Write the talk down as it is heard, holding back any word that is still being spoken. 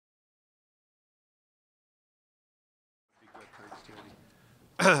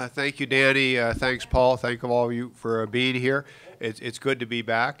Thank you, Danny. Thanks, Paul. Thank all of you for being here. It's good to be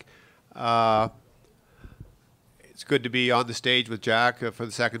back. It's good to be on the stage with Jack for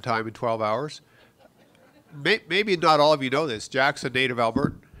the second time in 12 hours. Maybe not all of you know this. Jack's a native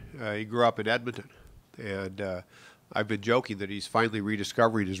Albertan. He grew up in Edmonton. And I've been joking that he's finally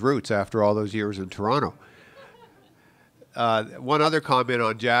rediscovering his roots after all those years in Toronto. One other comment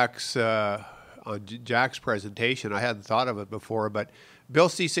on Jack's presentation. I hadn't thought of it before, but Bill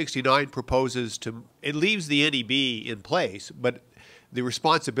C-69 proposes it leaves the NEB in place, but the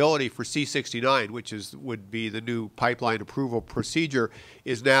responsibility for C-69, which would be the new pipeline approval procedure,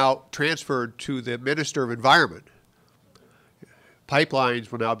 is now transferred to the Minister of Environment.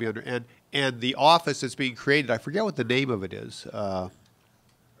 Pipelines will now be under, and the office that's being created, I forget what the name of it is.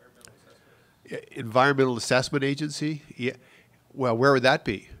 Environmental Assessment Agency? Yeah. Well, where would that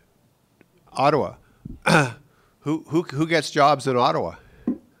be? Ottawa. Who gets jobs in Ottawa?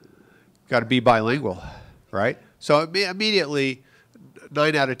 Got to be bilingual, right? So immediately,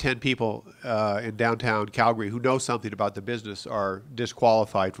 9 out of 10 people in downtown Calgary who know something about the business are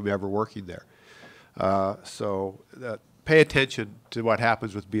disqualified from ever working there. So pay attention to what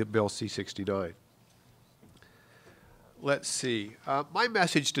happens with Bill C-69. Let's see. My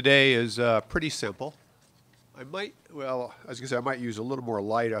message today is pretty simple. I might use a little more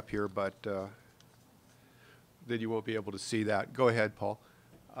light up here, but then you won't be able to see that. Go ahead, Paul.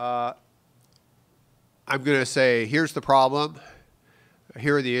 I'm going to say, here's the problem,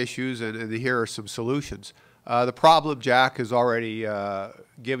 here are the issues, and here are some solutions. The problem, Jack has already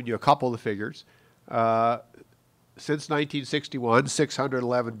given you a couple of figures. Since 1961,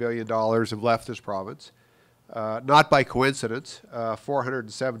 $611 billion have left this province. Not by coincidence,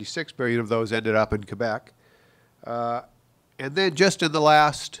 $476 billion of those ended up in Quebec. And then just in the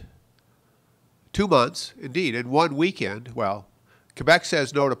last 2 months, indeed, in one weekend, well, Quebec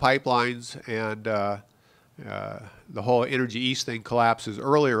says no to pipelines, and the whole Energy East thing collapses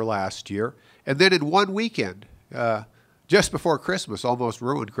earlier last year. And then in one weekend, just before Christmas, almost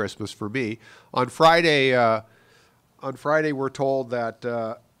ruined Christmas for me, on Friday we're told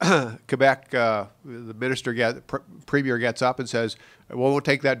that Quebec, the premier gets up and says, well, we'll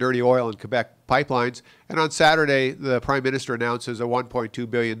take that dirty oil in Quebec pipelines. And on Saturday, the Prime Minister announces a $1.2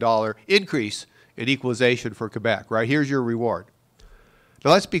 billion increase in equalization for Quebec, right? Here's your reward.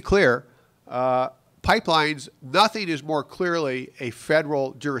 Now, let's be clear. Pipelines, nothing is more clearly a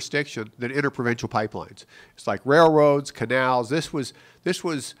federal jurisdiction than interprovincial pipelines. It's like railroads, canals. This was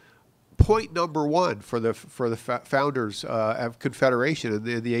point number one for the founders of Confederation in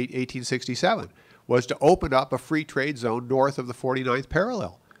the 1867, was to open up a free trade zone north of the 49th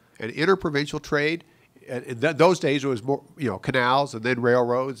parallel. And interprovincial trade, in those days it was more, canals and then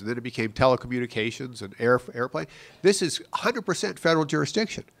railroads, and then it became telecommunications and airplane. This is 100% federal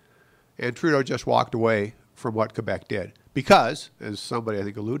jurisdiction. And Trudeau just walked away from what Quebec did because, as somebody I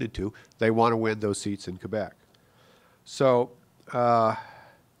think alluded to, they want to win those seats in Quebec. So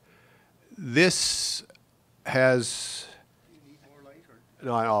this has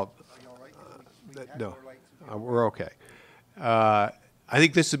no, we're okay. I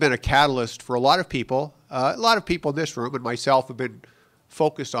think this has been a catalyst for a lot of people. A lot of people in this room and myself have been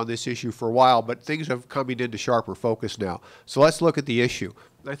focused on this issue for a while, but things are coming into sharper focus now. So let's look at the issue.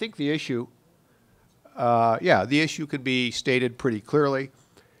 I think the issue, the issue can be stated pretty clearly.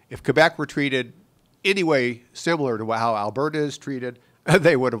 If Quebec were treated any way similar to how Alberta is treated,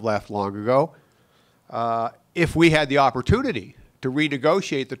 they would have left long ago. If we had the opportunity to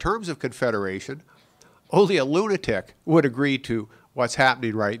renegotiate the terms of Confederation, only a lunatic would agree to what's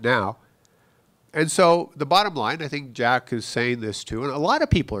happening right now. And so the bottom line, I think Jack is saying this too, and a lot of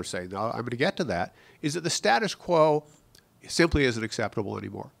people are saying, I'm going to get to that, is that the status quo simply isn't acceptable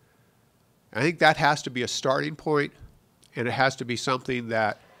anymore. I think that has to be a starting point, and it has to be something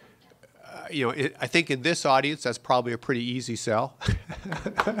that, I think in this audience, that's probably a pretty easy sell.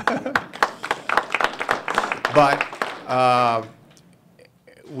 But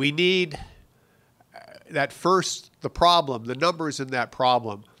we need the problem, the numbers in that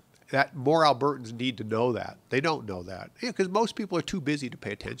problem, that more Albertans need to know that. They don't know that because most people are too busy to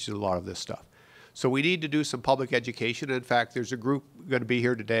pay attention to a lot of this stuff. So we need to do some public education. In fact, there's a group going to be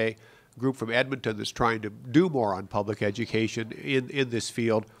here today, a group from Edmonton that's trying to do more on public education in this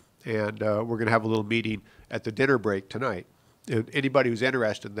field. And we're going to have a little meeting at the dinner break tonight. And anybody who's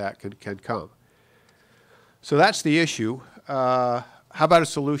interested in that can come. So that's the issue. How about a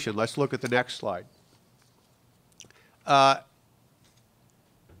solution? Let's look at the next slide.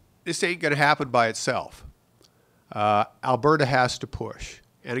 This ain't going to happen by itself. Alberta has to push.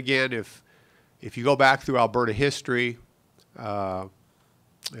 And again, if you go back through Alberta history,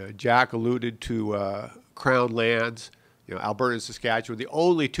 Jack alluded to Crown lands. You know, Alberta and Saskatchewan, the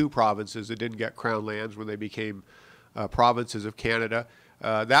only two provinces that didn't get Crown lands when they became provinces of Canada.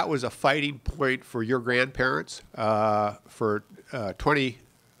 That was a fighting point for your grandparents for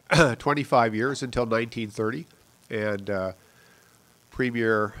 25 years until 1930. And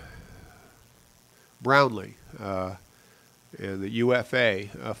Premier Brownlee and the UFA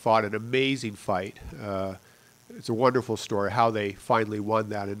fought an amazing fight. It's a wonderful story how they finally won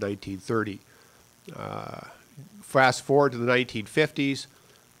that in 1930. Fast forward to the 1950s,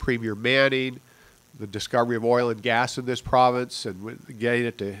 Premier Manning, the discovery of oil and gas in this province and getting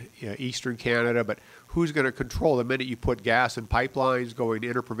it to eastern Canada. But who's going to control the minute you put gas in pipelines going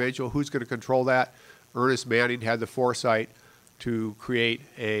interprovincial? Who's going to control that? Ernest Manning had the foresight to create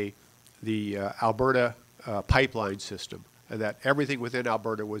the Alberta pipeline system, and that everything within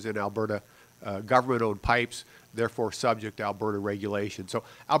Alberta was in Alberta government-owned pipes, therefore subject to Alberta regulation. So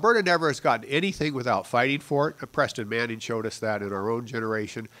Alberta never has gotten anything without fighting for it. Preston Manning showed us that in our own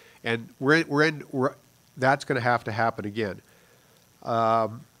generation, and that's going to happen again. We're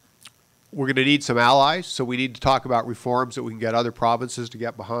going to need some allies, so we need to talk about reforms that we can get other provinces to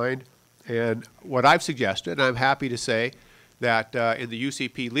get behind. And what I've suggested, and I'm happy to say that in the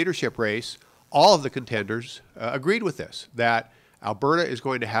UCP leadership race, all of the contenders agreed with this, that Alberta is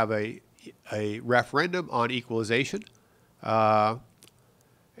going to have a referendum on equalization.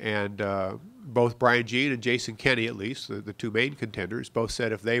 Both Brian Jean and Jason Kenney, at least, the two main contenders, both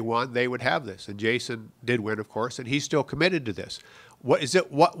said if they won, they would have this. And Jason did win, of course, and he's still committed to this. What is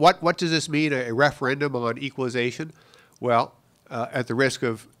it? What does this mean, a referendum on equalization? Well, at the risk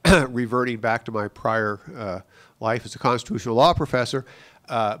of reverting back to my prior life as a constitutional law professor,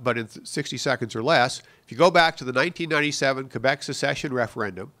 but in 60 seconds or less, if you go back to the 1997 Quebec secession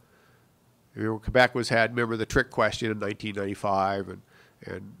referendum, Quebec remember the trick question in 1995,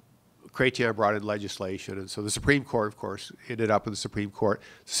 and Chrétien brought in legislation, and so the Supreme Court, of course, ended up in the Supreme Court.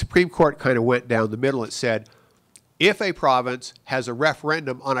 The Supreme Court kind of went down the middle. It said, if a province has a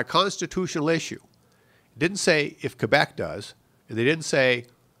referendum on a constitutional issue, it didn't say if Quebec does, and they didn't say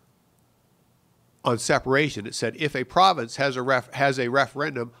on separation. It said if a province has a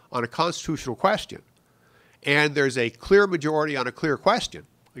referendum on a constitutional question, and there's a clear majority on a clear question.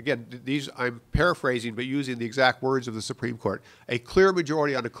 Again, these I'm paraphrasing, but using the exact words of the Supreme Court. A clear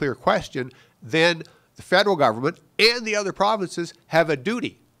majority on a clear question, then the federal government and the other provinces have a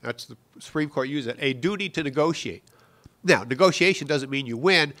duty. That's the Supreme Court used it, a duty to negotiate. Now, negotiation doesn't mean you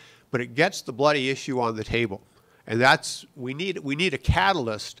win, but it gets the bloody issue on the table. And that's, we need a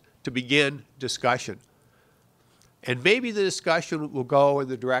catalyst to begin discussion. And maybe the discussion will go in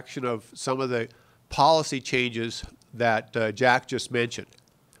the direction of some of the policy changes that Jack just mentioned.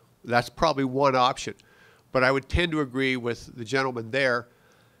 That's probably one option. But I would tend to agree with the gentleman there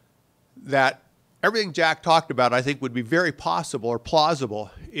that everything Jack talked about, I think, would be very possible or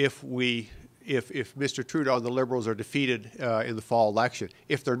plausible if Mr. Trudeau and the Liberals are defeated in the fall election.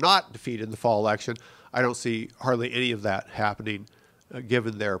 If they're not defeated in the fall election, I don't see hardly any of that happening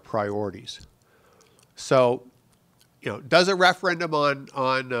given their priorities. So, does a referendum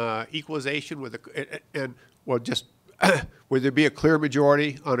on equalization would there be a clear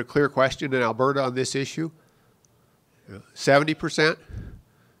majority on a clear question in Alberta on this issue? 70%,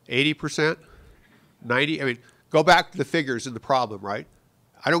 80%, 90%? I mean, go back to the figures in the problem, right?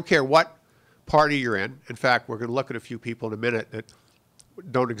 I don't care what party you're in. In fact, we're going to look at a few people in a minute that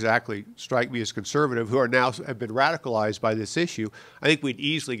don't exactly strike me as conservative, who have been radicalized by this issue. I think we'd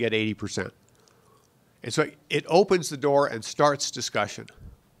easily get 80%. And so it opens the door and starts discussion.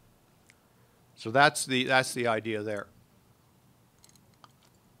 So that's the idea there.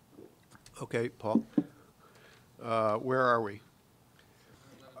 Okay, Paul. Where are we?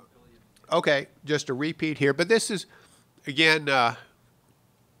 Okay, just a repeat here. But this is, again,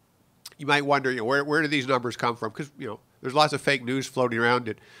 you might wonder, where do these numbers come from? Because, there's lots of fake news floating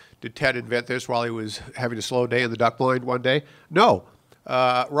around. Did Ted invent this while he was having a slow day in the duck blind one day? No.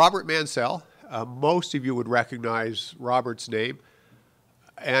 Robert Mansell. Most of you would recognize Robert's name.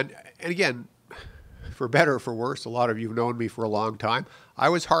 And again, for better or for worse, a lot of you have known me for a long time. I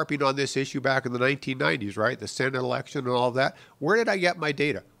was harping on this issue back in the 1990s, right? The Senate election and all of that. Where did I get my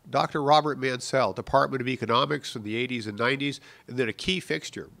data? Dr. Robert Mansell, Department of Economics in the 80s and 90s, and then a key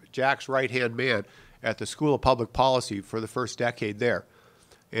fixture, Jack's right-hand man at the School of Public Policy for the first decade there.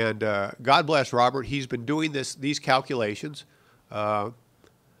 And God bless Robert. He's been doing these calculations.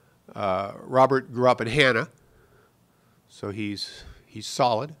 Robert grew up in Hanna, so he's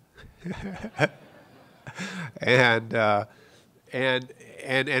solid. And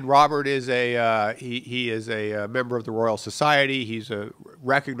Robert is he is a member of the Royal Society. He's a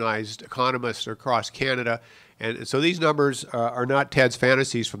recognized economists across Canada. And so these numbers are not Ted's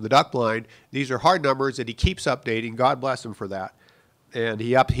fantasies from the duck blind. These are hard numbers that he keeps updating. God bless him for that. And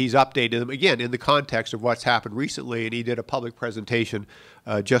he's updated them, again, in the context of what's happened recently, and he did a public presentation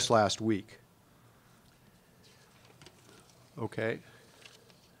just last week. Okay.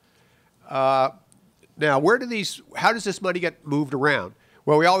 Now, how does this money get moved around?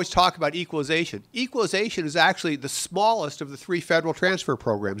 Well, we always talk about equalization. Equalization is actually the smallest of the 3 federal transfer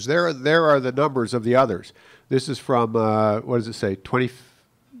programs. There are the numbers of the others. This is from, what does it say,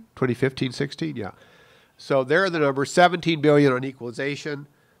 2015, 16? Yeah. So there are the numbers, $17 billion on equalization,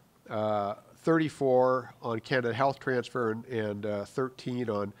 34 on Canada Health Transfer, and 13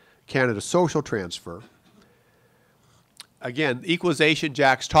 on Canada Social Transfer. Again, equalization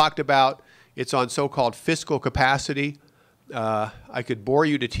Jack's talked about. It's on so-called fiscal capacity. I could bore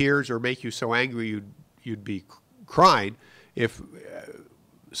you to tears or make you so angry you'd be crying if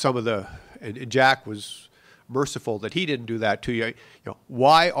some of the, and Jack was merciful that he didn't do that to you. You know,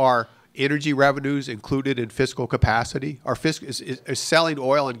 why are energy revenues included in fiscal capacity? Is selling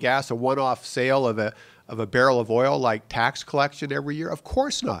oil and gas a one-off sale of a barrel of oil like tax collection every year? Of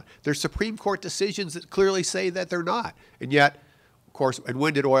course not. There's Supreme Court decisions that clearly say that they're not. And yet, of course, and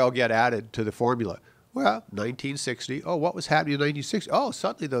when did oil get added to the formula? Well, 1960. Oh, what was happening in 1960? Oh,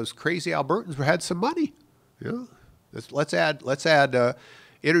 suddenly those crazy Albertans had some money. Yeah, let's add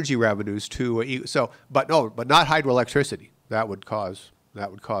energy revenues to but not hydroelectricity. That would cause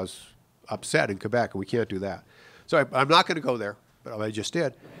upset in Quebec, and we can't do that. So I'm not going to go there, but I just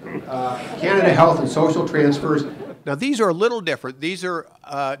did. Canada Health and Social Transfers. Now, these are a little different. These are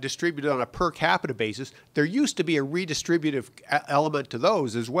distributed on a per capita basis. There used to be a redistributive element to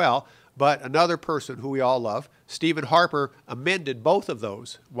those as well, but another person who we all love, Stephen Harper, amended both of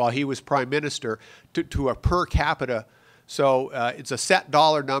those while he was Prime Minister to a per capita. So it's a set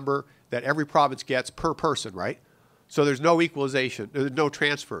dollar number that every province gets per person, right? So there's no equalization, there's no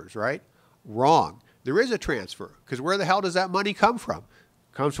transfers, right? Wrong. There is a transfer, because where the hell does that money come from?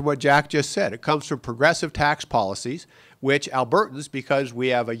 It comes from what Jack just said. It comes from progressive tax policies, which Albertans, because we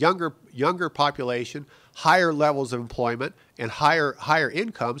have a younger population, higher levels of employment, and higher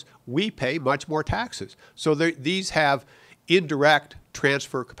incomes, we pay much more taxes. So these have indirect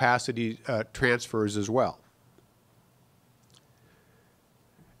transfer capacity transfers as well.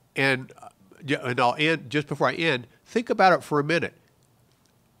 And I'll end, just before I end, think about it for a minute.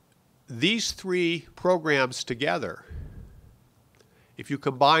 These 3 programs together, if you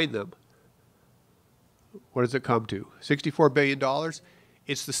combine them, what does it come to? $64 billion?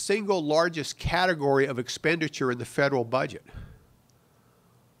 It's the single largest category of expenditure in the federal budget.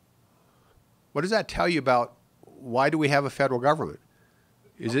 What does that tell you about why do we have a federal government?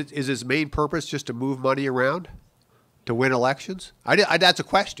 Is its main purpose just to move money around to win elections? That's a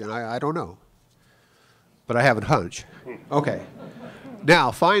question. I don't know. But I have a hunch. Okay.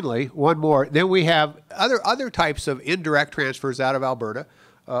 Now, finally, one more. Then we have other types of indirect transfers out of Alberta,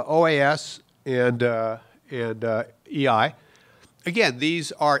 OAS and EI. Again,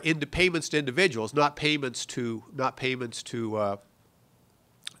 these are payments to individuals, not payments to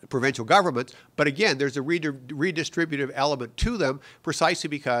provincial governments. But again, there's a redistributive element to them, precisely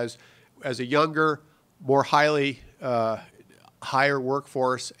because as a younger, more higher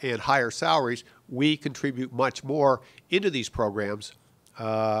workforce and higher salaries, we contribute much more into these programs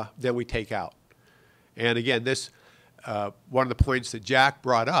than we take out. And again, this one of the points that Jack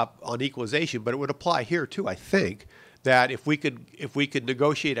brought up on equalization, but it would apply here too, I think, that if we could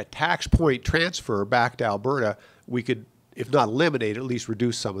negotiate a tax point transfer back to Alberta, we could, if not eliminate, at least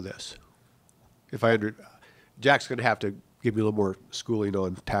reduce some of this. Jack's going to have to give me a little more schooling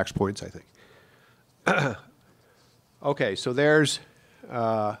on tax points, I think. Okay, so there's,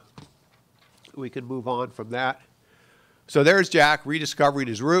 we can move on from that. So there's Jack rediscovering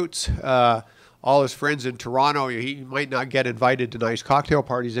his roots. All his friends in Toronto, he might not get invited to nice cocktail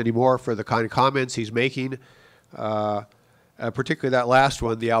parties anymore for the kind of comments he's making, particularly that last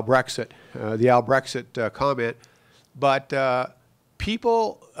one, the Al-Brexit comment. But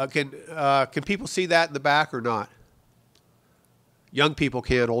people, can people see that in the back or not? Young people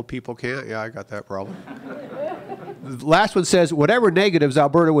can, old people can't. Yeah, I got that problem. The last one says, whatever negatives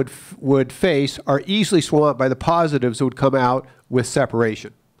Alberta would face are easily swamped by the positives that would come out with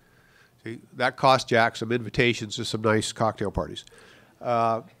separation. See, that cost Jack some invitations to some nice cocktail parties.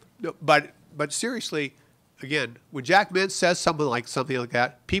 But seriously, again, when Jack Mintz says something like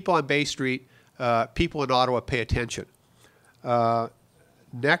that, people on Bay Street, people in Ottawa pay attention.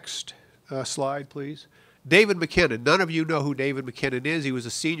 Next slide, please. David McKinnon. None of you know who David McKinnon is. He was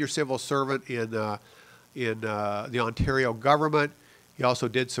a senior civil servant in the Ontario government. He also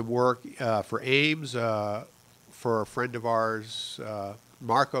did some work for Ames for a friend of ours,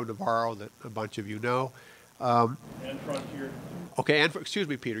 Marco Navarro, that a bunch of you know. And Frontier. Okay, and excuse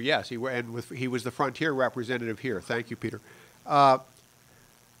me, Peter. Yes, he was the Frontier representative here. Thank you, Peter. So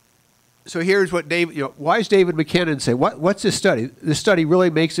here's what David. Why is David McKinnon say? What's this study? This study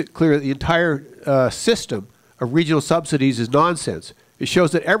really makes it clear that the entire system of regional subsidies is nonsense. It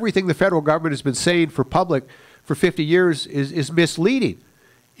shows that everything the federal government has been saying for 50 years is misleading.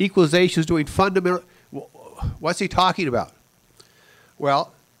 Equalization is doing fundamental. What's he talking about?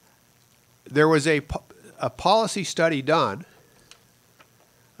 Well, there was a policy study done.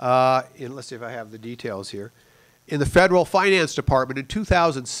 Let's see if I have the details here. In the Federal Finance Department in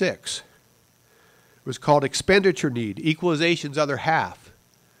 2006. It was called Expenditure Need, Equalization's Other Half.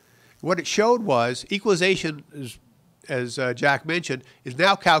 What it showed was equalization, as Jack mentioned, is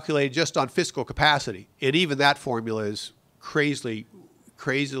now calculated just on fiscal capacity. And even that formula is crazily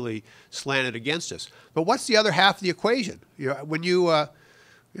slanted against us. But what's the other half of the equation? When you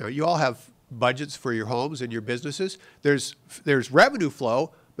all have budgets for your homes and your businesses. There's revenue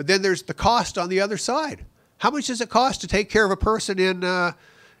flow, but then there's the cost on the other side. How much does it cost to take care of a person in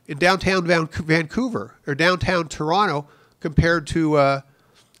downtown Vancouver or downtown Toronto compared to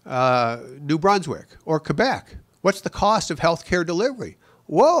New Brunswick or Quebec? What's the cost of healthcare delivery?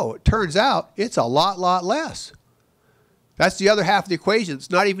 Whoa, it turns out it's a lot less. That's the other half of the equation.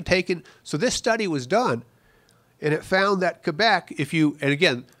 It's not even taken. So this study was done, and it found that Quebec, and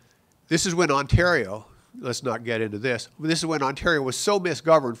again, this is when Ontario, let's not get into this, but this is when Ontario was so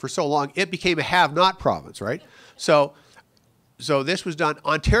misgoverned for so long, it became a have-not province, right? So this was done.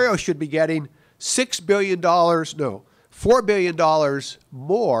 Ontario should be getting $4 billion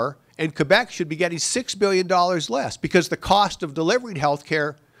more, and Quebec should be getting $6 billion less because the cost of delivering health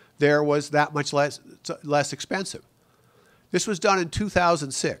care there was that much less expensive. This was done in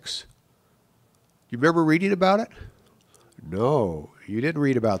 2006. You remember reading about it? No, you didn't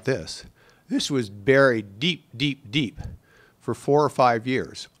read about this. This was buried deep for 4 or 5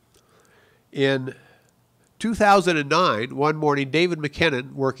 years. In 2009, one morning, David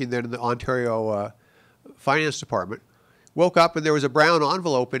McKinnon, working then in the Ontario Finance Department, woke up and there was a brown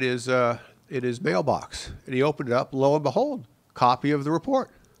envelope in his mailbox. And he opened it up, lo and behold, copy of the report.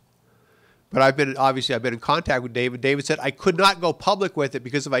 But I've been in contact with David. David said I could not go public with it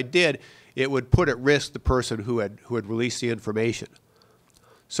because if I did, it would put at risk the person who had released the information.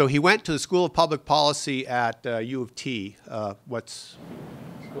 So he went to the School of Public Policy at U of T.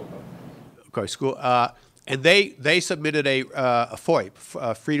 And they submitted a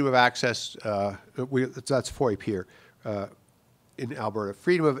FOIP, Freedom of Access. That's FOIP here in Alberta,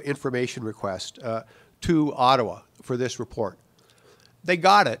 Freedom of Information request to Ottawa for this report. They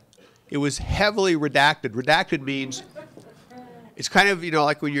got it. It was heavily redacted. Redacted means it's kind of,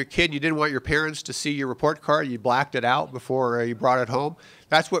 like when you're a kid, you didn't want your parents to see your report card. You blacked it out before you brought it home.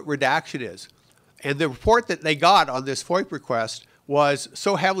 That's what redaction is. And the report that they got on this FOIP request was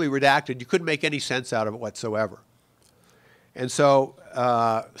so heavily redacted, you couldn't make any sense out of it whatsoever. And so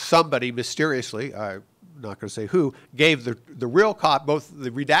somebody mysteriously, I'm not going to say who, gave the real copy, both the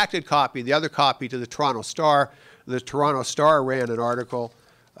redacted copy and the other copy to the Toronto Star. The Toronto Star ran an article,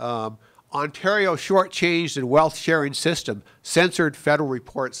 Ontario shortchanged in wealth sharing system, censored federal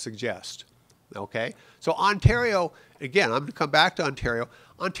reports suggest. Okay? So Ontario, again, I'm going to come back to Ontario.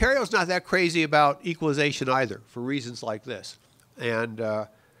 Ontario's not that crazy about equalization either for reasons like this. And, but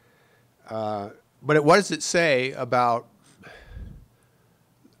what does it say about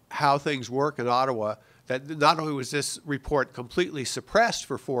how things work in Ottawa that not only was this report completely suppressed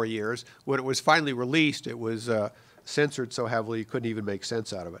for 4 years, when it was finally released, it was censored so heavily you couldn't even make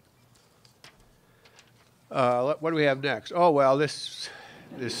sense out of it. What do we have next? Oh, well, this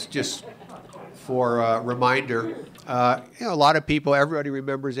just for a reminder. A lot of people, everybody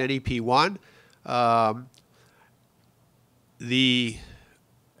remembers NEP 1. The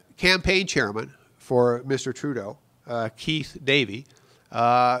campaign chairman for Mr. Trudeau, Keith Davey,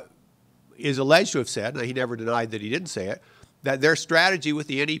 is alleged to have said, and he never denied that he didn't say it, that their strategy with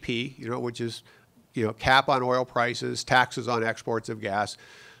the NEP, which is, cap on oil prices, taxes on exports of gas,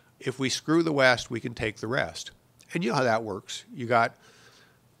 if we screw the West, we can take the rest. And you know how that works. You got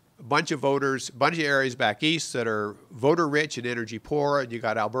a bunch of voters, a bunch of areas back east that are voter rich and energy poor, and you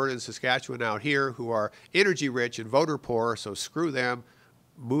got Alberta and Saskatchewan out here who are energy rich and voter poor, so screw them,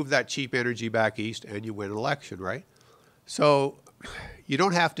 move that cheap energy back east, and you win an election, right? So you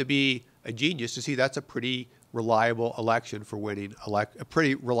don't have to be a genius to see that's a pretty reliable election for winning, a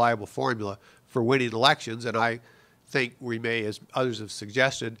pretty reliable formula for winning elections, and I think we may, as others have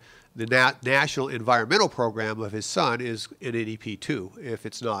suggested, the national environmental program of his son is an NEP too, if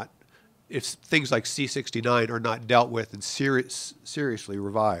it's not, if things like C-69 are not dealt with and seriously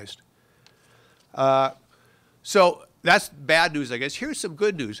revised. So that's bad news, I guess. Here's some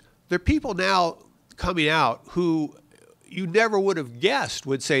good news. There are people now coming out who you never would have guessed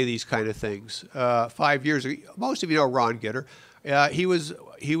would say these kind of things 5 years ago. Most of you know Ron Gitter. He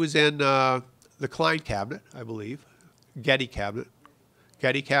was in the Klein cabinet, I believe, Getty cabinet.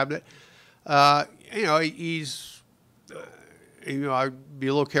 You know, he's, you know, I'd be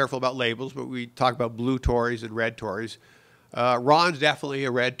a little careful about labels, but we talk about blue Tories and red Tories. Ron's definitely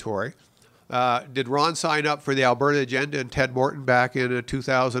a red Tory. Did Ron sign up for the Alberta agenda and Ted Morton back in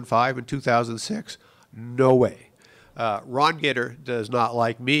 2005 and 2006? No way. Ron Gitter does not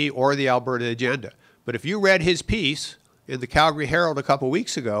like me or the Alberta agenda. But if you read his piece in the Calgary Herald a couple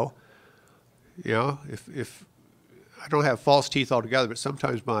weeks ago, you know, if I don't have false teeth altogether, but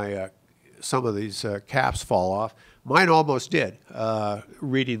sometimes my some of these caps fall off. Mine almost did,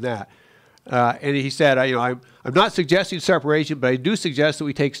 reading that. And he said, you know, I'm not suggesting separation, but I do suggest that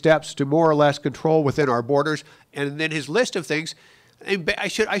we take steps to more or less control within our borders. And then his list of things, I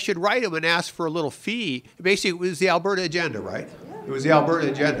should write him and ask for a little fee. Basically, it was the Alberta agenda, right? It was the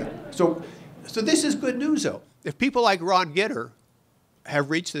Alberta agenda. So this is good news, though. If people like Ron Gitter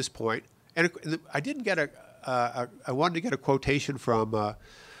have reached this point, and I didn't get I wanted to get a quotation from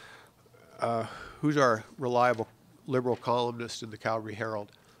who's our reliable Liberal columnist in the Calgary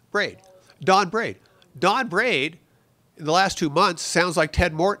Herald? Don Braid. Don Braid, in the last 2 months, sounds like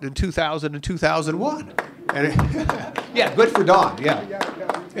Ted Morton in 2000 and 2001. And yeah, good for Don.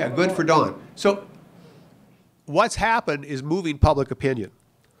 Yeah, good for Don. So what's happened is moving public opinion.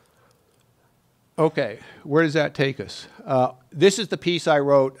 Okay, where does that take us? This is the piece I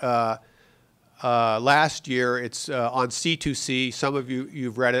wrote last year. It's on C2C. Some of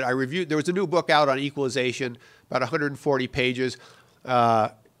you've read it. I reviewed. There was a new book out on equalization, about 140 pages.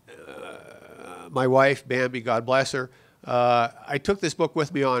 My wife, Bambi, God bless her, I took this book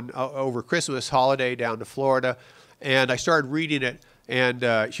with me on over Christmas holiday down to Florida, and I started reading it, and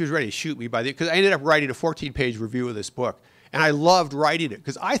she was ready to shoot me because I ended up writing a 14-page review of this book, and I loved writing it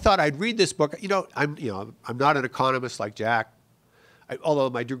because I thought I'd read this book. I'm not an economist like Jack, although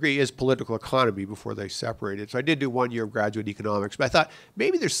my degree is political economy before they separated. So I did do 1 year of graduate economics, but I thought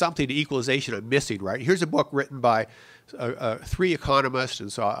maybe there's something to equalization I'm missing, right? Here's a book written by 3 economists,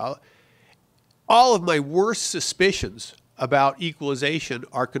 and so all of my worst suspicions about equalization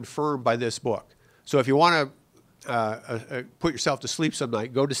are confirmed by this book. So if you want to put yourself to sleep some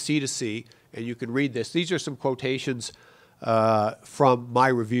night, go to C2C, and you can read this. These are some quotations from my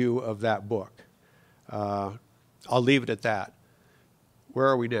review of that book. I'll leave it at that. Where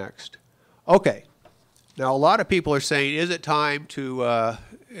are we next? Okay. Now, a lot of people are saying, is it time to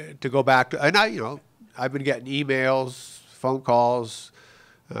go back to, and I've been getting emails, phone calls,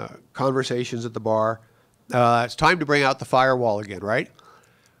 conversations at the bar. It's time to bring out the firewall again, right?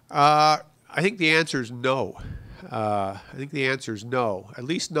 I think the answer is no. I think the answer is no, at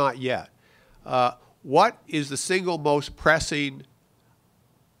least not yet. What is the single most pressing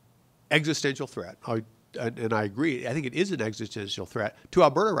existential threat? And I agree, I think it is an existential threat to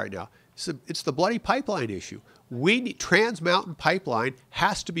Alberta right now. It's the bloody pipeline issue. Trans Mountain Pipeline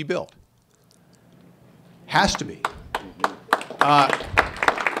has to be built. Has to be.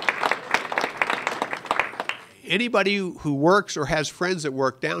 Anybody who works or has friends that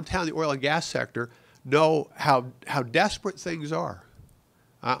work downtown the oil and gas sector know how desperate things are.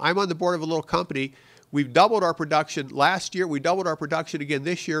 I'm on the board of a little company. We've doubled our production last year. We doubled our production again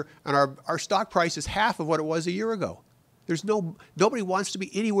this year, and our stock price is half of what it was a year ago. There's nobody wants to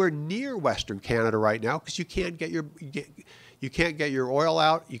be anywhere near Western Canada right now because you can't get your oil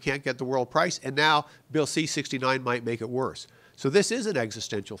out, you can't get the world price, and now Bill C-69 might make it worse. So this is an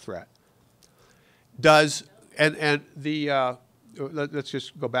existential threat. Let's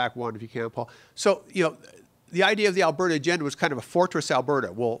just go back one if you can, Paul. So the idea of the Alberta agenda was kind of a fortress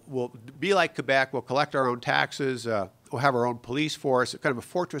Alberta. We'll be like Quebec. We'll collect our own taxes. We'll have our own police force. Kind of a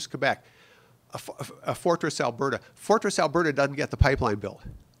fortress Quebec, a fortress Alberta. Fortress Alberta doesn't get the pipeline built.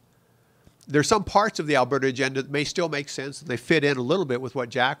 There's some parts of the Alberta agenda that may still make sense. They fit in a little bit with what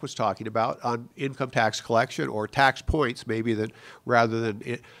Jack was talking about on income tax collection or tax points, maybe rather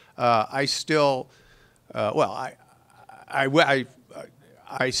than. I still, I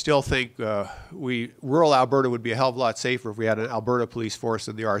still think rural Alberta would be a hell of a lot safer if we had an Alberta police force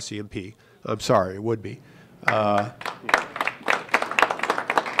than the RCMP. I'm sorry, it would be.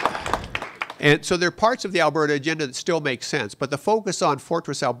 And so there are parts of the Alberta agenda that still make sense, but the focus on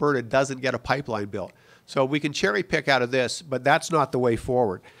Fortress Alberta doesn't get a pipeline built. So we can cherry pick out of this, but that's not the way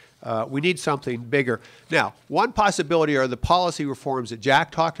forward. We need something bigger. Now, one possibility are the policy reforms that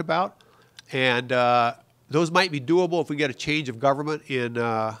Jack talked about, and those might be doable if we get a change of government in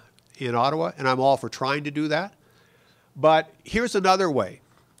Ottawa, and I'm all for trying to do that. But here's another way.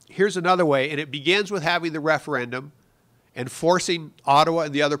 Here's another way, and it begins with having the referendum and forcing Ottawa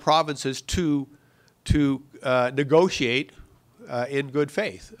and the other provinces to negotiate in good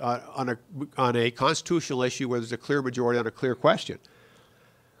faith on a constitutional issue where there's a clear majority on a clear question.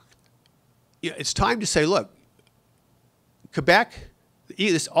 It's time to say, look, Quebec,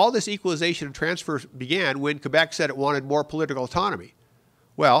 all this equalization and transfer began when Quebec said it wanted more political autonomy.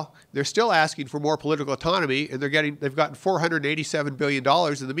 Well, they're still asking for more political autonomy, and they've gotten $487 billion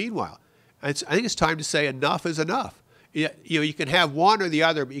in the meanwhile. I think it's time to say enough is enough. You can have one or the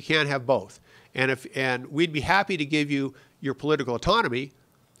other, but you can't have both. And we'd be happy to give you your political autonomy,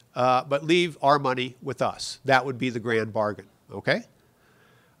 but leave our money with us. That would be the grand bargain. Okay?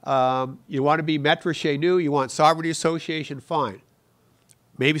 You want to be Maître chez nous, you want sovereignty association, fine.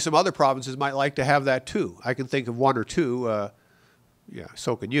 Maybe some other provinces might like to have that too. I can think of one or two. Yeah,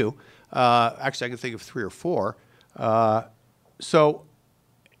 so can you. Actually, I can think of 3 or 4. So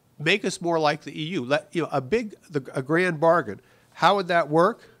make us more like the EU. A grand bargain. How would that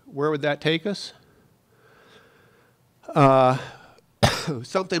work? Where would that take us?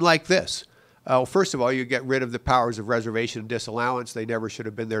 Something like this. Well, first of all, you get rid of the powers of reservation and disallowance. They never should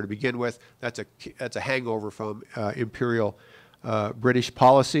have been there to begin with. That's a hangover from imperial British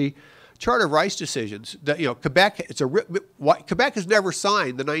policy. Charter of Rights decisions. Quebec. Quebec has never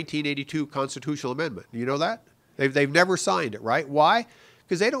signed the 1982 constitutional amendment. You know that? They've never signed it, right? Why?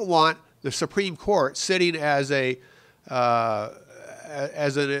 Because they don't want the Supreme Court sitting as a kind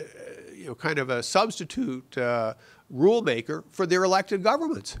of a substitute rule maker for their elected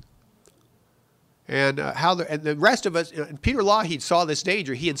governments. And and the rest of us, and Peter Lougheed saw this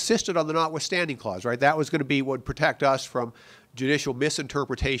danger. He insisted on the notwithstanding clause, right? That was going to be what would protect us from judicial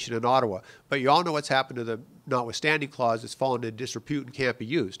misinterpretation in Ottawa. But you all know what's happened to the notwithstanding clause. It's fallen into disrepute and can't be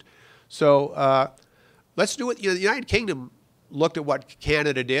used. So let's do it. The United Kingdom looked at what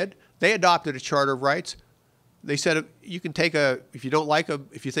Canada did. They adopted a Charter of Rights. They said you can take if you don't like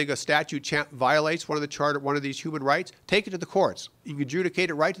if you think a statute violates one of these human rights, take it to the courts. You can adjudicate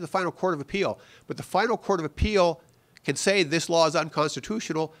it right to the final court of appeal. But the final court of appeal can say this law is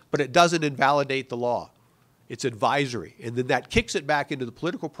unconstitutional, but it doesn't invalidate the law. It's advisory, and then that kicks it back into the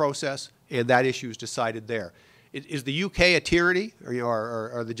political process, and that issue is decided there. Is the UK a tyranny,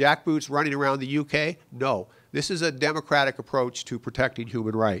 or are the jackboots running around the UK? No. This is a democratic approach to protecting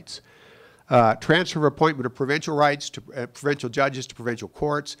human rights. Transfer of appointment of provincial rights to provincial judges to provincial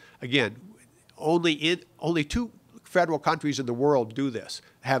courts. Again, only 2 federal countries in the world do this,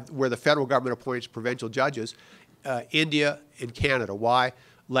 where the federal government appoints provincial judges, India and Canada. Why?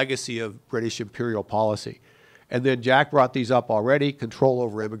 Legacy of British imperial policy. And then Jack brought these up already, control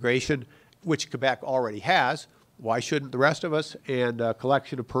over immigration, which Quebec already has. Why shouldn't the rest of us? And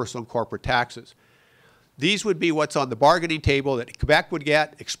collection of personal and corporate taxes. These would be what's on the bargaining table that Quebec would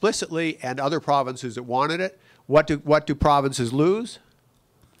get explicitly, and other provinces that wanted it. What do provinces lose?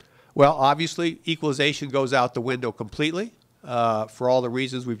 Well, obviously, equalization goes out the window completely for all the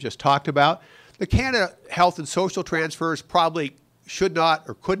reasons we've just talked about. The Canada health and social transfers probably should not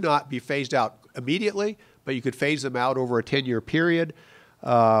or could not be phased out immediately, but you could phase them out over a 10-year period.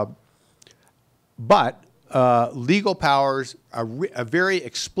 But legal powers, a very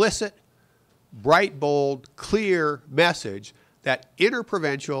explicit, bright, bold, clear message that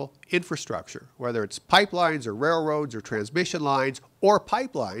interprovincial infrastructure, whether it's pipelines or railroads or transmission lines or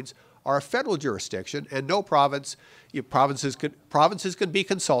pipelines, are a federal jurisdiction, and no province, provinces can be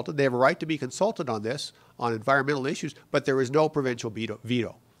consulted. They have a right to be consulted on this, on environmental issues, but there is no provincial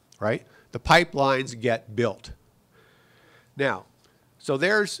veto, right? The pipelines get built. Now, so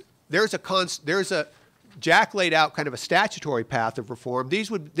Jack laid out kind of a statutory path of reform.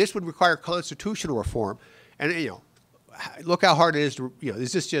 This would require constitutional reform, and look how hard it is to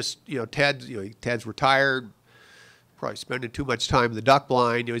is this just Ted's retired, probably spending too much time in the duck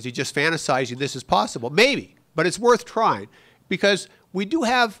blind. Is he just fantasizing this is possible? Maybe, but it's worth trying because we do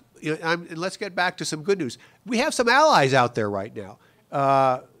have. And let's get back to some good news. We have some allies out there right now.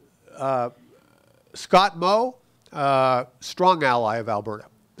 Scott Moe, strong ally of Alberta,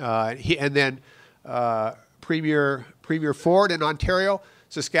 and then Premier Ford in Ontario,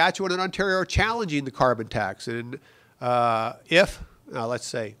 Saskatchewan and Ontario are challenging the carbon tax. And let's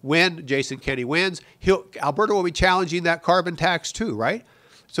say, when Jason Kenney wins, Alberta will be challenging that carbon tax too, right?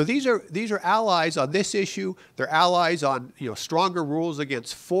 So these are allies on this issue. They're allies on stronger rules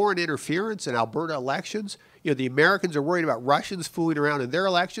against foreign interference in Alberta elections. The Americans are worried about Russians fooling around in their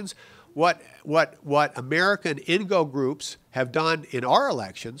elections. What American INGO groups have done in our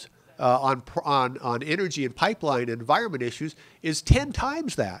elections on energy and pipeline and environment issues is 10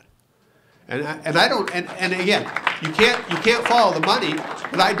 times that. And again, you can't follow the money,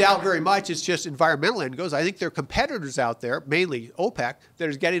 but I doubt very much it's just environmental INGOs. I think there are competitors out there, mainly OPEC, that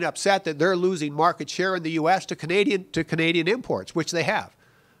is getting upset that they're losing market share in the U.S. to Canadian imports, which they have.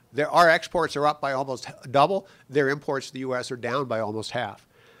 Our exports are up by almost double. Their imports to the U.S. are down by almost half.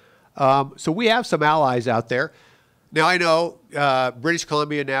 So we have some allies out there. Now I know British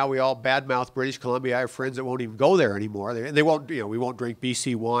Columbia. Now we all badmouth British Columbia. I have friends that won't even go there anymore. They won't. We won't drink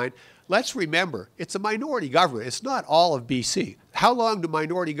BC wine. Let's remember, it's a minority government. It's not all of BC. How long do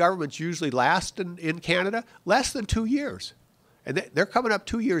minority governments usually last in Canada? Less than 2 years, and they're coming up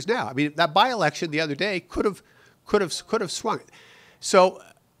 2 years now. I mean, that by-election the other day could have swung it. So,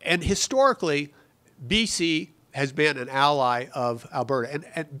 and historically, BC has been an ally of Alberta.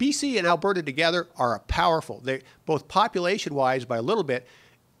 And BC and Alberta together are powerful. They, both population-wise by a little bit,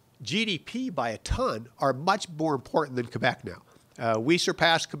 GDP by a ton, are much more important than Quebec now. We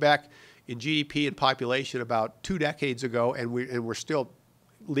surpassed Quebec in GDP and population about 2 decades ago, and we're still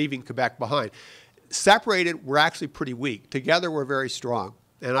leaving Quebec behind. Separated, we're actually pretty weak. Together, we're very strong.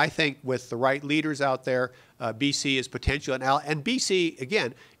 And I think with the right leaders out there, BC is potential. And BC,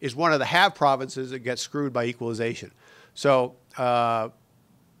 again, is one of the have provinces that gets screwed by equalization. So I'm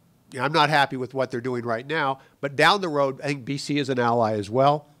not happy with what they're doing right now. But down the road, I think BC is an ally as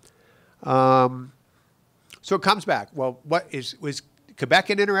well. So it comes back. Well, was Quebec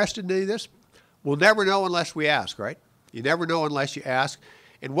interested in any of this? We'll never know unless we ask, right? You never know unless you ask.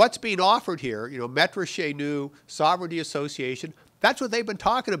 And what's being offered here, Maître chez nous, Sovereignty Association, that's what they've been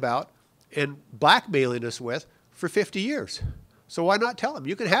talking about and blackmailing us with for 50 years. So why not tell them?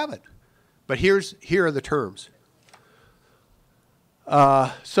 You can have it. But here are the terms.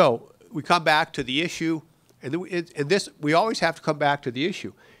 So we come back to the issue, and we always have to come back to the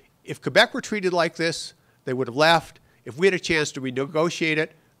issue. If Quebec were treated like this, they would have left. If we had a chance to renegotiate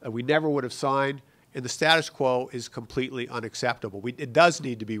it, we never would have signed. And the status quo is completely unacceptable. It does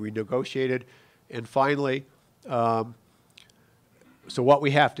need to be renegotiated. And finally, so what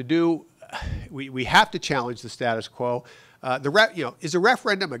we have to do, we have to challenge the status quo. Is a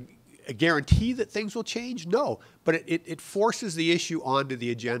referendum a guarantee that things will change? No, but it forces the issue onto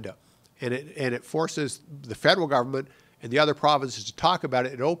the agenda, and it forces the federal government and the other provinces to talk about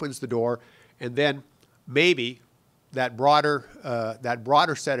it. It opens the door, and then maybe that broader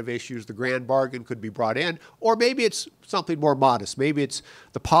set of issues, the grand bargain, could be brought in, or maybe it's something more modest. Maybe it's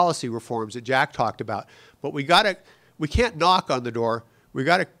the policy reforms that Jack talked about. But we can't knock on the door. We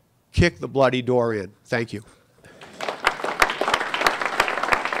got to kick the bloody door in. Thank you.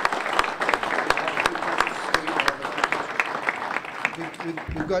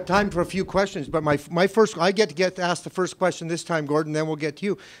 We've got time for a few questions, but I get to ask the first question this time, Gordon, then we'll get to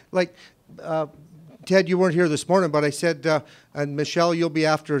you. Ted, you weren't here this morning, but I said, and Michelle, you'll be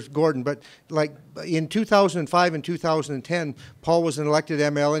after Gordon, but in 2005 and 2010, Paul was an elected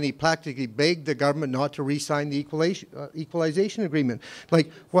ML, and he practically begged the government not to re-sign the equalization agreement.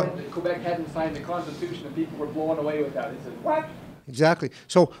 What? Quebec hadn't signed the Constitution, and people were blown away with that. They said, what? Exactly.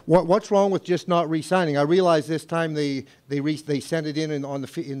 So what's wrong with just not re-signing? I realize this time they sent it in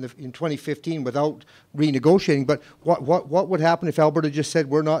 2015 without renegotiating. But what would happen if Alberta just said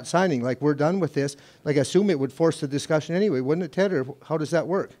we're not signing? We're done with this. I assume it would force the discussion anyway, wouldn't it, Ted? Or how does that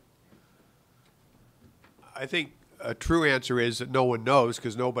work? I think a true answer is that no one knows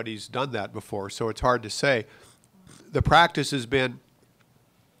because nobody's done that before. So it's hard to say. The practice has been,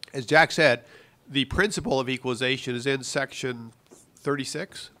 as Jack said, the principle of equalization is in Section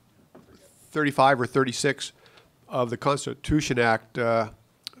 35 or 36 of the Constitution Act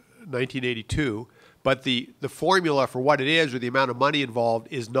 1982, but the formula for what it is or the amount of money involved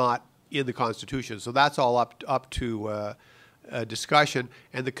is not in the Constitution. So that's all up to discussion.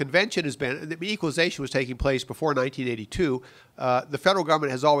 And the convention has been, the equalization was taking place before 1982. The federal government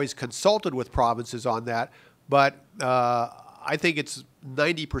has always consulted with provinces on that, but I think it's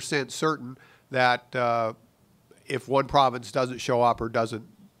 90% certain that if one province doesn't show up or doesn't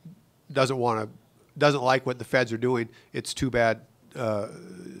like what the feds are doing, it's too bad,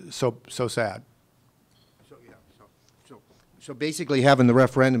 so sad. So basically, having the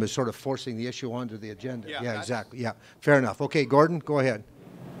referendum is sort of forcing the issue onto the agenda. Yeah, exactly. Yeah, fair enough. Okay, Gordon, go ahead.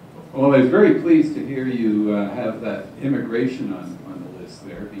 Well, I was very pleased to hear you have that immigration on the list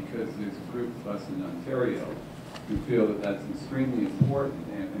there, because there's a group of us in Ontario who feel that that's extremely important.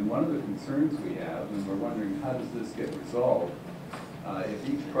 And one of the concerns we have, and we're wondering how does this get resolved, if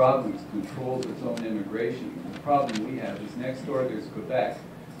each province controls its own immigration, the problem we have is next door there's Quebec.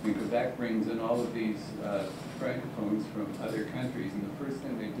 And Quebec brings in all of these francophones from other countries, and the first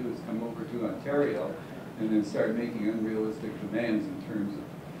thing they do is come over to Ontario and then start making unrealistic demands in terms of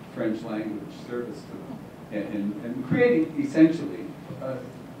French language service to them, and creating essentially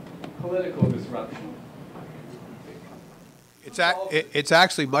political disruption. It's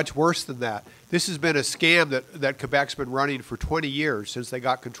actually much worse than that. This has been a scam that Quebec's been running for 20 years since they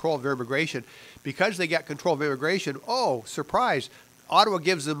got control of their immigration. Because they get control of immigration, oh, surprise, Ottawa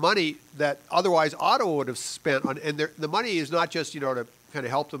gives them money that otherwise Ottawa would have spent on, and the money is not just, you know, to kind of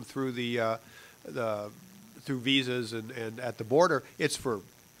help them through through visas and at the border. It's for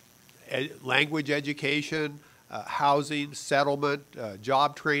language education, housing, settlement,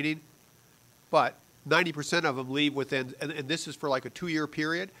 job training, but 90% of them leave within, and this is for like a 2-year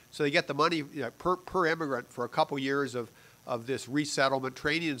period, so they get the money, you know, per immigrant for a couple years of this resettlement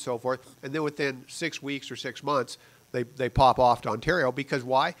training and so forth, and then within 6 weeks or 6 months, they pop off to Ontario. Because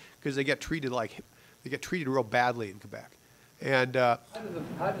why? Because they get treated real badly in Quebec. And how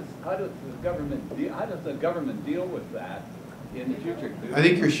does the government deal with that in the future? I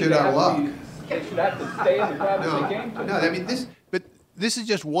think you're shit out of luck. They should have to stay in the province they came to. No, I mean this is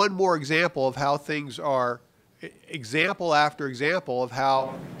just one more example of how things are, example after example of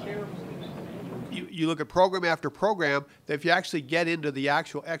how you look at program after program, that if you actually get into the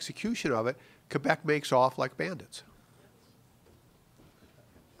actual execution of it, Quebec makes off like bandits.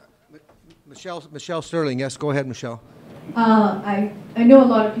 Michelle Sterling, yes, go ahead, Michelle. I know a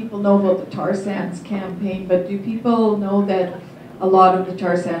lot of people know about the tar sands campaign, but do people know that a lot of the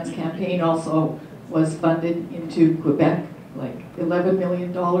tar sands campaign also was funded into Quebec, like $11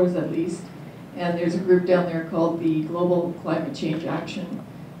 million at least? And there's a group down there called the Global Climate Change Action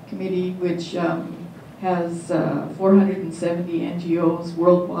Committee, which has 470 NGOs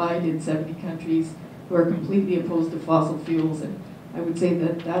worldwide in 70 countries who are completely opposed to fossil fuels. And I would say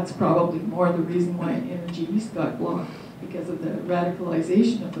that that's probably more the reason why Energy East got blocked, because of the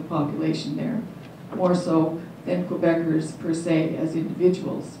radicalization of the population there, more so than Quebecers per se as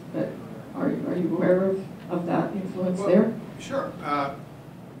individuals. But are you aware of that influence there? Sure.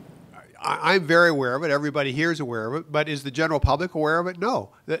 I'm very aware of it. Everybody here is aware of it. But is the general public aware of it?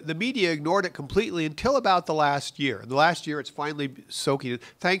 No. The media ignored it completely until about the last year. And the last year it's finally soaking in,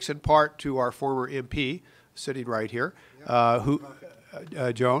 thanks in part to our former MP, sitting right here,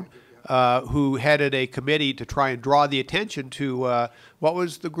 Joan, who headed a committee to try and draw the attention to, what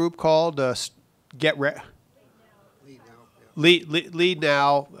was the group called? Lead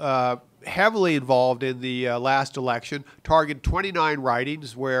Now, heavily involved in the last election, targeted 29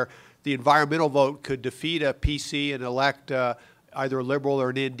 ridings where the environmental vote could defeat a PC and elect either a Liberal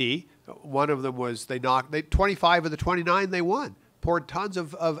or an ND. One of them was 25 of the 29 they won. Poured tons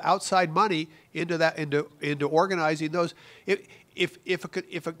of outside money into that, into organizing those. If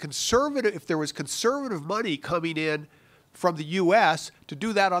there was conservative money coming in from the U.S. to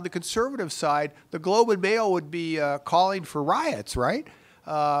do that on the conservative side, the Globe and Mail would be calling for riots, right?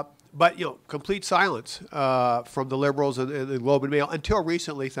 But you know, complete silence from the Liberals and the Globe and Mail until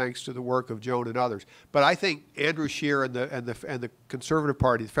recently, thanks to the work of Joan and others. But I think Andrew Scheer and the Conservative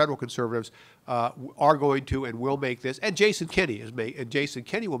Party, the federal Conservatives, are going to and will make this, and Jason Kenney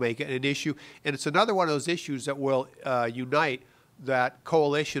will make it an issue, and it's another one of those issues that will unite that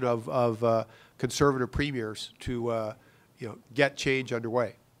coalition of conservative premiers to get change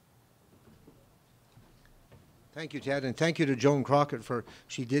underway. Thank you, Ted, and thank you to Joan Crockett for,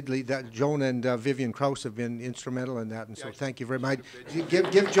 she did lead that. Joan and Vivian Krause have been instrumental in that, and so thank you very much.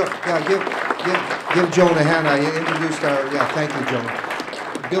 Give Joan a hand. I introduced our, thank you,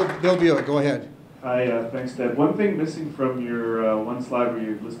 Joan. Bill Buick, go ahead. Hi, thanks, Ted. One thing missing from your one slide where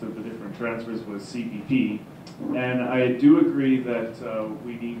you listed the different transfers was CPP, and I do agree that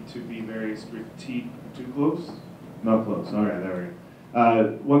we need to be very strategic. Too close? Not close. All right, there we go.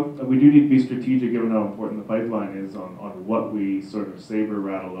 We do need to be strategic given how important the pipeline is on what we sort of saber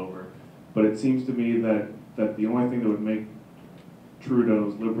rattle over. But it seems to me that the only thing that would make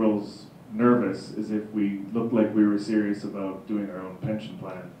Trudeau's Liberals nervous is if we looked like we were serious about doing our own pension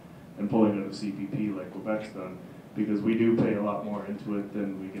plan and pulling out of CPP like Quebec's done, because we do pay a lot more into it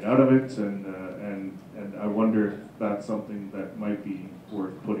than we get out of it, and I wonder if that's something that might be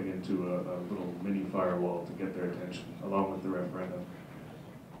worth putting into a little mini firewall to get their attention, along with the referendum.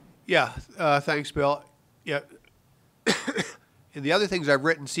 Yeah, thanks, Bill. Yeah, and the other things I've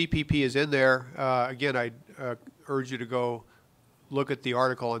written, CPP is in there. Again, I urge you to go look at the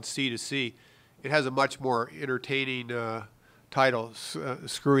article on C2C. it has a much more entertaining title,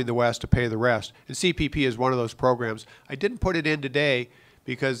 Screwing the West to Pay the Rest. And CPP is one of those programs. I didn't put it in today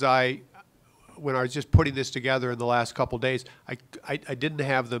because when I was just putting this together in the last couple of days, I didn't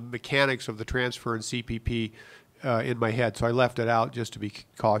have the mechanics of the transfer in CPP in my head, so I left it out just to be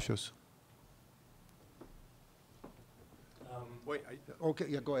cautious. Wait, Okay,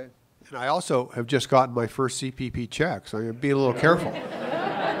 yeah, go ahead. and I also have just gotten my first CPP check, so I'm being a little careful.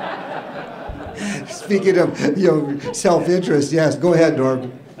 Speaking of self-interest, yes, go ahead,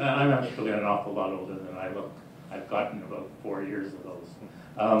 Norm. I'm actually an awful lot older than I look. I've gotten about 4 years of those.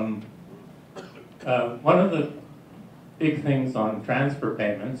 One of the big things on transfer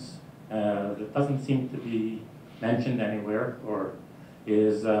payments that doesn't seem to be mentioned anywhere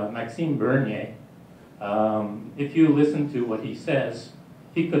is Maxime Bernier. If you listen to what he says,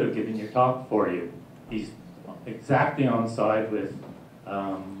 he could have given your talk for you. He's exactly on side with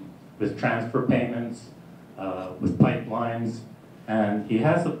transfer payments, with pipelines, and he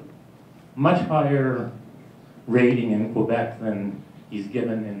has a much higher rating in Quebec than he's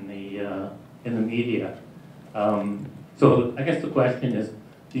given in the media. So I guess the question is,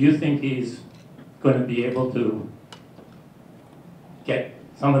 do you think he's going to be able to get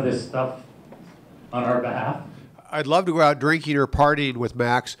some of this stuff on our behalf? I'd love to go out drinking or partying with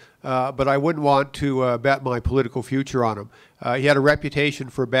Max, but I wouldn't want to bet my political future on him. He had a reputation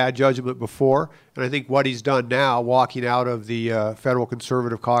for bad judgment before, and I think what he's done now, walking out of the federal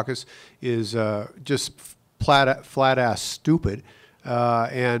Conservative caucus, is just flat-ass stupid.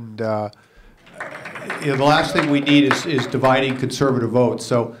 The last thing we need is dividing Conservative votes.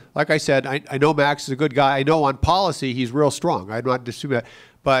 So, like I said, I know Max is a good guy. I know on policy he's real strong. I'm not disputing that.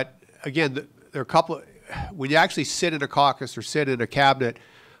 But again, there are a couple of, when you actually sit in a caucus or sit in a cabinet,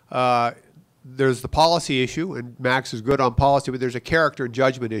 there's the policy issue, and Max is good on policy, but there's a character and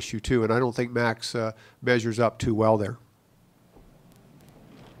judgment issue too, and I don't think Max measures up too well there.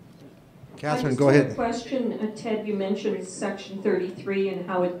 Catherine, go ahead. Question, Ted, you mentioned Section 33 and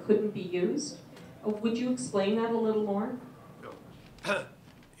how it couldn't be used. Would you explain that a little more?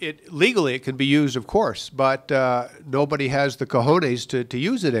 Legally, it can be used, of course, but nobody has the cojones to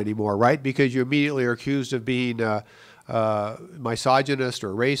use it anymore, right? Because you immediately are accused of being misogynist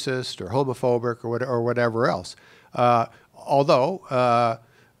or racist or homophobic or whatever else. Although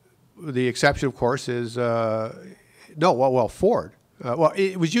the exception, of course, is Ford. Well,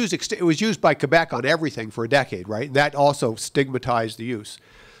 it was used by Quebec on everything for a decade, right? And that also stigmatized the use.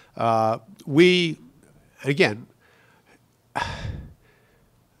 Again.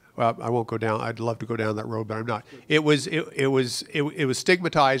 Well, I won't go down. I'd love to go down that road, but I'm not. It was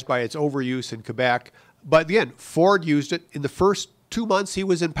stigmatized by its overuse in Quebec. But again, Ford used it in the first 2 months he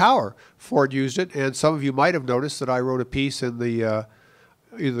was in power. Ford used it, and some of you might have noticed that I wrote a piece in the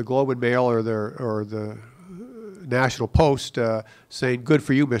either the Globe and Mail or the National Post saying, "Good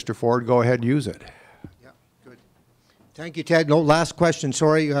for you, Mr. Ford. Go ahead and use it." Thank you, Ted. No, last question.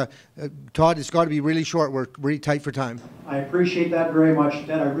 Sorry, Todd, it's got to be really short. We're really tight for time. I appreciate that very much,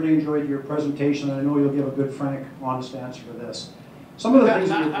 Ted. I really enjoyed your presentation, and I know you'll give a good, frank, honest answer to this. Some of the things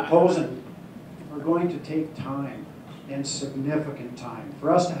that you're proposing are going to take time, and significant time. For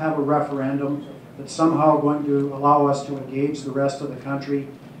us to have a referendum that's somehow going to allow us to engage the rest of the country,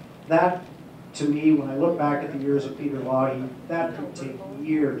 that, to me, when I look back at the years of Peter Lougheed, that could take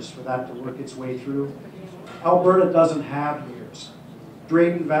years for that to work its way through. Alberta doesn't have years.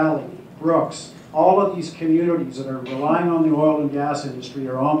 Drayton Valley, Brooks, all of these communities that are relying on the oil and gas industry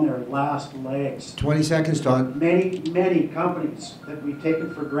are on their last legs. 20 seconds, Todd. Many companies that we've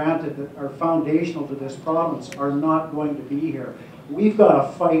taken for granted that are foundational to this province are not going to be here. We've got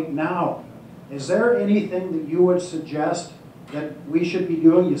to fight now. Is there anything that you would suggest that we should be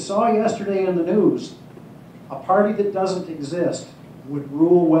doing? You saw yesterday in the news, a party that doesn't exist would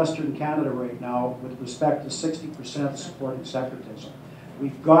rule Western Canada right now with respect to 60% supporting separatism.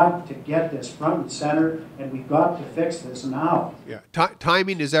 We've got to get this front and center, and we've got to fix this now. Yeah,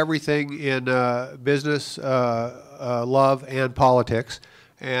 timing is everything in business, love, and politics.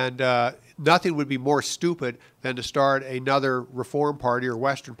 And nothing would be more stupid than to start another Reform Party or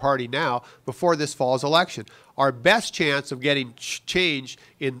Western Party now before this fall's election. Our best chance of getting change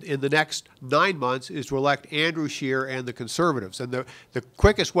in the next 9 months is to elect Andrew Scheer and the Conservatives. And the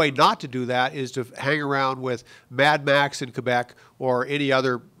quickest way not to do that is to hang around with Mad Max in Quebec or any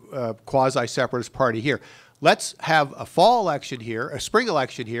other quasi-separatist party here. Let's have a fall election here, a spring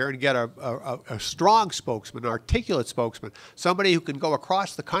election here, and get a strong spokesman, an articulate spokesman, somebody who can go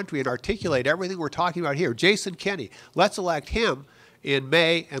across the country and articulate everything we're talking about here. Jason Kenney, let's elect him in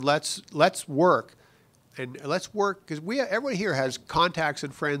May, and let's work And let's work, because everyone here has contacts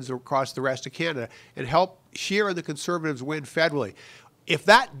and friends across the rest of Canada, and help Scheer and the Conservatives win federally. If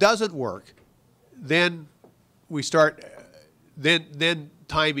that doesn't work, then we start, then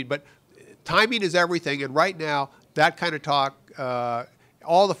timing. But timing is everything, and right now, that kind of talk,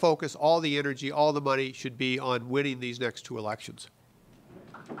 all the focus, all the energy, all the money should be on winning these next 2 elections.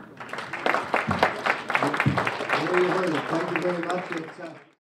 Thank you very much.